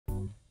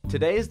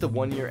Today is the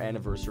 1-year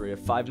anniversary of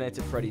Five Nights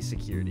at Freddy's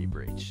Security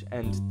Breach,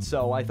 and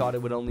so I thought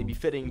it would only be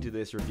fitting to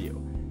this review.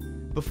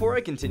 Before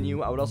I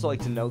continue, I would also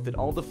like to note that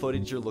all the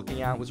footage you're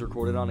looking at was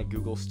recorded on a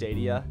Google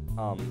Stadia,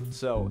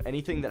 so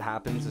anything that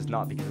happens is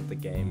not because of the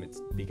game, it's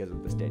because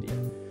of the Stadia.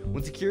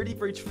 When Security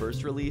Breach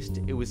first released,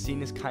 it was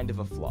seen as kind of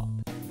a flop.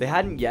 They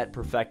hadn't yet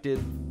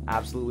perfected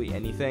absolutely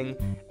anything,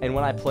 and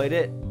when I played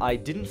it, I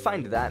didn't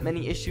find that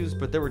many issues,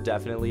 but there were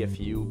definitely a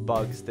few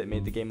bugs that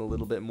made the game a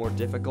little bit more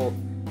difficult.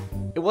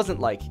 It wasn't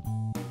like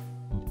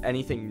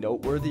anything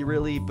noteworthy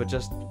really, but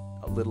just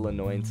little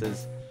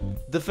annoyances.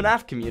 The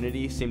FNAF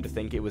community seemed to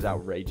think it was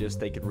outrageous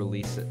they could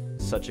release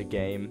such a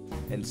game,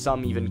 and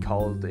some even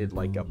called it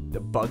like a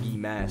buggy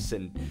mess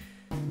and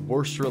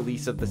worst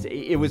release of the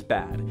it was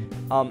bad.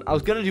 I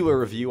was gonna do a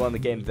review on the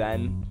game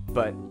then,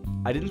 but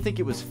I didn't think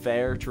it was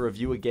fair to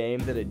review a game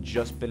that had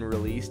just been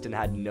released and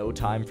had no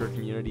time for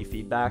community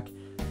feedback,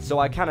 so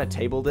I kind of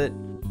tabled it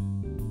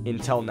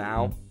until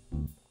now.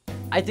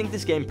 I think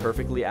this game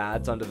perfectly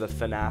adds onto the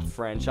FNAF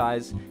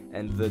franchise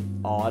and the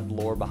odd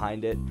lore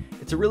behind it.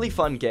 It's a really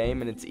fun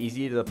game, and it's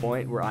easy to the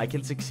point where I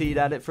can succeed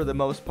at it for the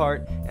most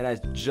part, and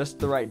has just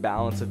the right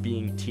balance of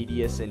being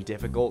tedious and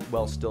difficult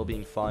while still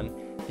being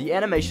fun. The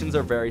animations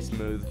are very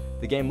smooth,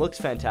 the game looks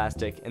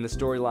fantastic, and the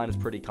storyline is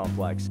pretty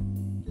complex.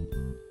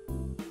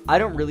 I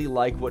don't really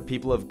like what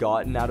people have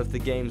gotten out of the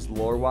games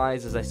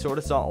lore-wise, as I sort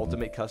of saw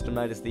Ultimate Custom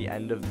Night as the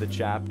end of the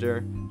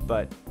chapter,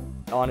 but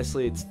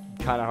honestly, it's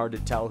kind of hard to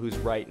tell who's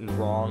right and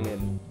wrong,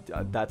 and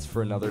that's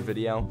for another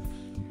video.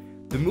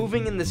 The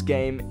moving in this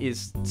game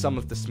is some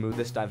of the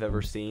smoothest I've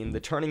ever seen. The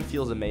turning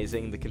feels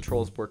amazing, the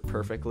controls work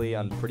perfectly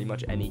on pretty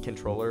much any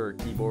controller or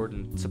keyboard,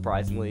 and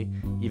surprisingly,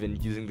 even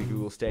using the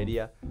Google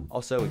Stadia.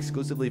 Also,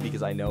 exclusively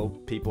because I know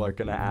people are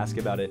gonna ask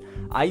about it,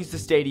 I use the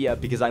Stadia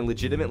because I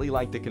legitimately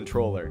like the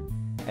controller,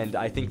 and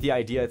I think the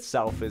idea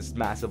itself is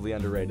massively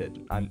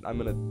underrated. I'm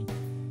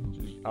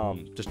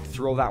gonna just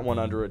throw that one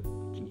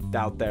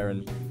out there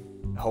and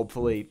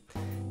hopefully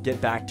get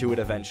back to it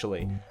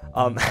eventually.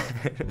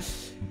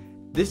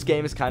 This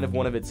game is kind of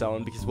one of its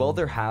own because while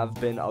there have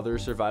been other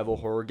survival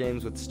horror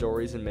games with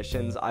stories and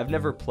missions, I've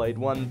never played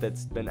one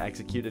that's been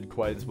executed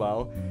quite as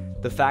well.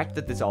 The fact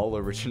that this all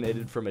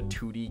originated from a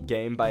 2D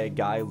game by a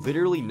guy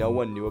literally no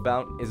one knew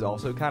about is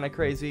also kind of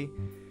crazy.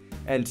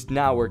 And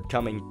now we're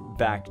coming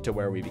back to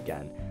where we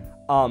began.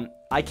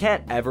 I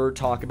can't ever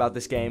talk about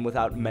this game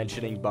without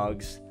mentioning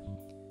bugs,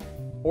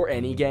 or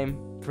any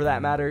game for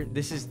that matter.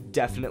 This is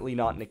definitely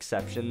not an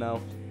exception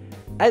though.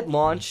 At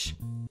launch,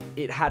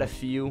 it had a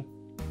few.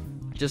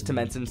 Just to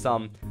mention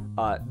some,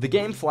 the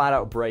game flat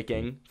out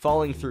breaking,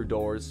 falling through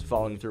doors,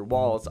 falling through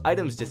walls,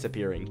 items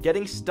disappearing,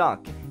 getting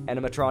stuck,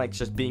 animatronics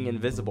just being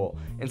invisible,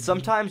 and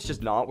sometimes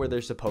just not where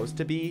they're supposed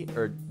to be,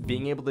 or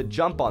being able to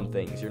jump on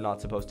things you're not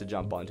supposed to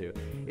jump onto.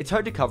 It's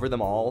hard to cover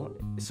them all,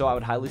 so I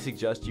would highly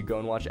suggest you go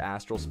and watch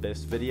Astral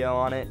Spiff's video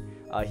on it.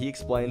 He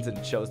explains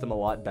and shows them a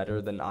lot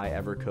better than I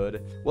ever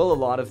could. Well, a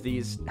lot of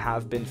these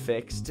have been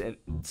fixed, and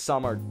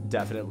some are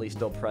definitely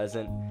still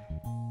present.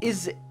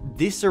 Is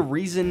this a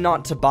reason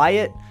not to buy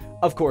it?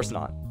 Of course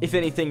not. If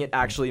anything, it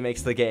actually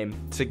makes the game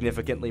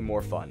significantly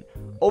more fun.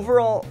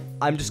 Overall,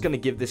 I'm just going to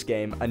give this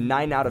game a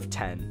 9 out of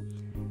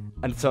 10.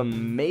 It's an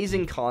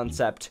amazing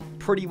concept,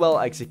 pretty well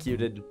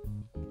executed,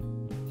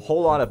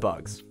 whole lot of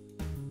bugs.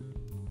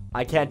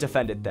 I can't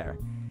defend it there.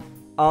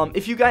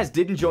 If you guys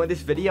did enjoy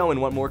this video and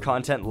want more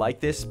content like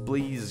this,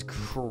 please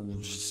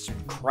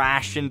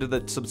crash into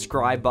the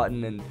subscribe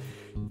button and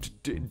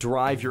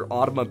drive your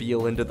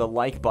automobile into the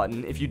like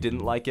button. If you didn't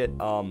like it,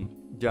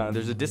 yeah,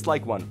 there's a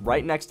dislike one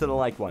right next to the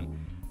like one.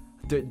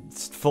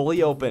 It's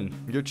fully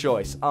open, your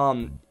choice.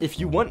 If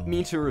you want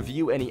me to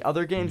review any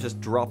other games, just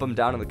drop them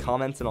down in the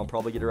comments and I'll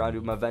probably get around to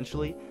them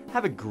eventually.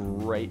 Have a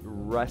great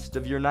rest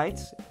of your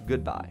nights.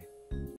 Goodbye.